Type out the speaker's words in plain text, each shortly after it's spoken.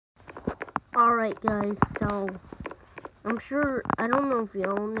Alright guys, so I don't know if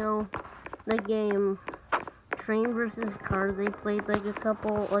y'all know the game Train vs. Cars they played like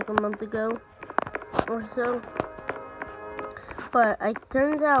a month ago or so. But it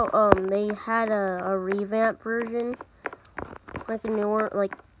turns out they had a revamp version, like a newer,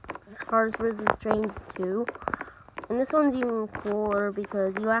 like Cars vs. Trains 2. And this one's even cooler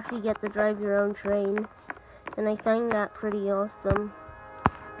because you actually get to drive your own train. And I find that pretty awesome.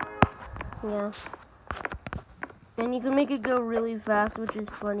 Yeah. And you can make it go really fast, which is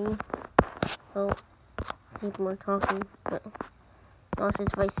funny. Oh, people are talking. But watch this,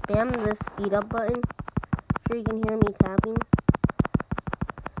 if I spam the speed up button, sure you can hear me tapping.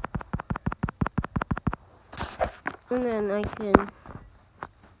 And then I can,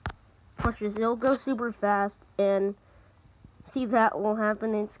 watch this, it'll go super fast, and see that will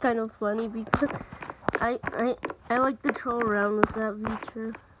happen. It's kind of funny because I like to troll around with that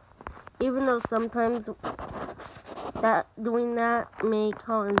feature. Even though sometimes doing that may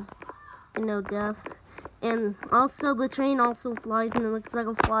cause, death. And also the train also flies and it looks like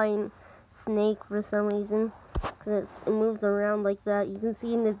a flying snake for some reason. Because it moves around like that. You can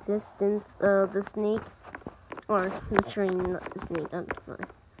see in the distance the snake. Or the train, not the snake, I'm sorry.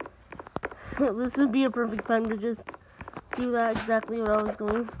 This would be a perfect time to just do that exactly what I was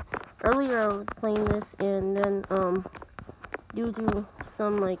doing. Earlier I was playing this and then due to so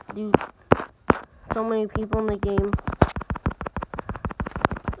many people in the game,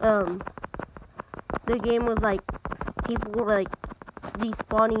 the game was like, people were like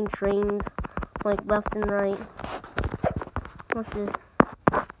despawning trains like left and right. Watch this.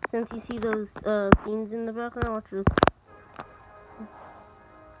 Since you see those things in the background, watch this.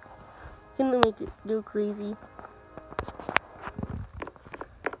 Gonna make it go crazy.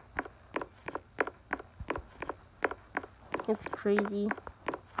 It's crazy.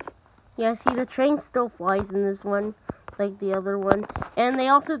 Yeah, see, the train still flies in this one, like the other one. And they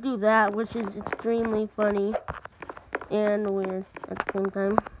also do that, which is extremely funny and weird at the same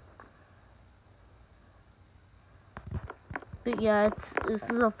time. But yeah, this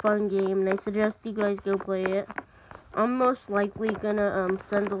is a fun game, and I suggest you guys go play it. I'm most likely gonna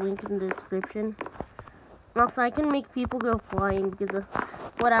send the link in the description. Also, I can make people go flying because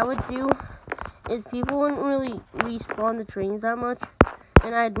what I would do is people wouldn't really respawn the trains that much,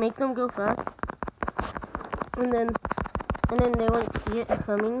 and I'd make them go fast, and then they wouldn't see it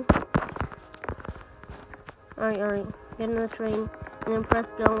coming. Alright, get in the train, and then press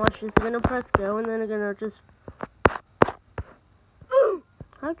go, watch this, I'm gonna press go, and then I'm gonna just,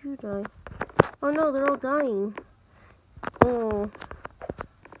 how'd you die? Oh no, they're all dying. Oh.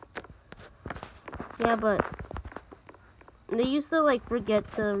 Yeah, but they used to like forget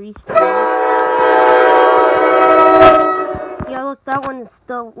to respawn. Yeah, look, that one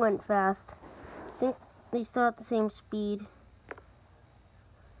still went fast. I think they still have the same speed.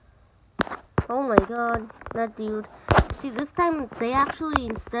 Oh my god, that dude. See, this time, they actually,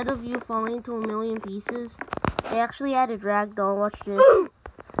 instead of you falling into a million pieces, they actually added ragdoll. Watch this.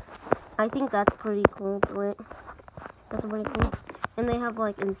 I think that's pretty cool to it. That's pretty cool. And they have,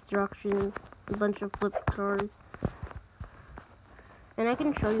 like, instructions, a bunch of flip cars. And I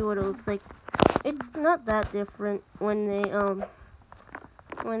can show you what it looks like. It's not that different when they,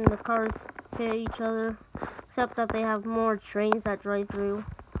 when the cars hit each other, except that they have more trains that drive through.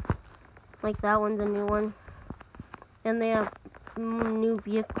 Like that one's a new one. And they have new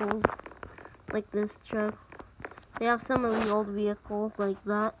vehicles, like this truck. They have some of the old vehicles, like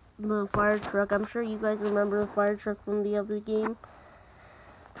that, the fire truck. I'm sure you guys remember the fire truck from the other game.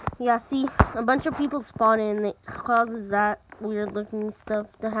 Yeah, see, a bunch of people spawn in, and it causes that weird looking stuff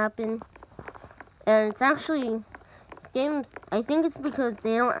to happen. And it's actually, games, I think it's because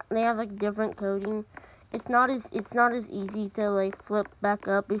they have like different coding. It's not as easy to like flip back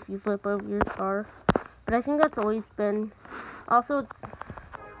up if you flip over your car. But I think that's always been. Also, it's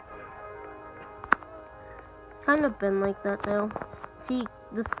kind of been like that though. See,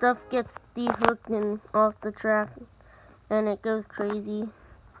 the stuff gets dehooked and off the track, and it goes crazy.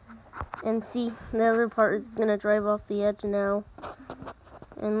 And see, the other part is gonna drive off the edge now.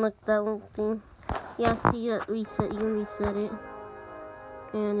 And look, that little thing. Yeah, see that reset, you can reset it.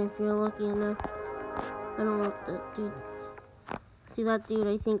 And if you're lucky enough, I don't know what that dude. See that dude,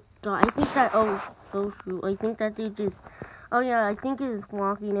 I think that, oh shoot, I think that dude just, oh yeah, I think his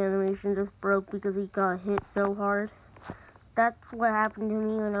walking animation just broke because he got hit so hard. That's what happened to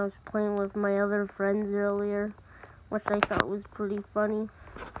me when I was playing with my other friends earlier, which I thought was pretty funny.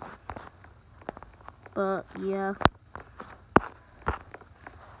 But yeah.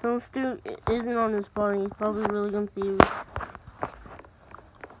 So this dude isn't on his body, he's probably really confused.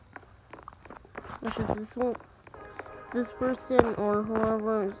 which is this person or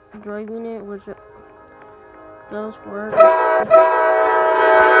whoever is driving it, which goes for it.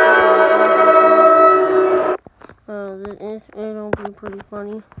 It'll be pretty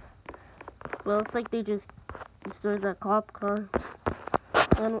funny. But it looks like they just destroyed that cop car.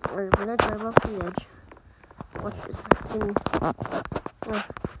 And we're gonna drive off the edge. Watch this.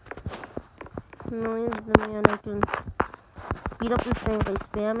 Millions of demand. I can speed up this train if I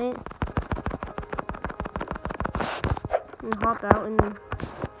spam it. And hop out, and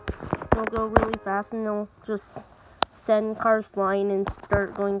they'll go really fast, and they'll just send cars flying and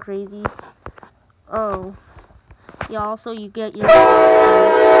start going crazy. Oh. Yeah, also you get your...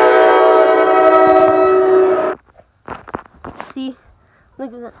 See?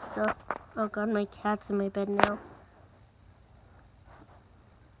 Look at that stuff. Oh god, my cat's in my bed now.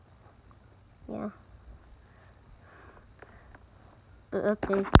 Yeah. But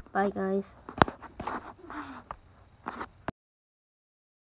okay, bye guys.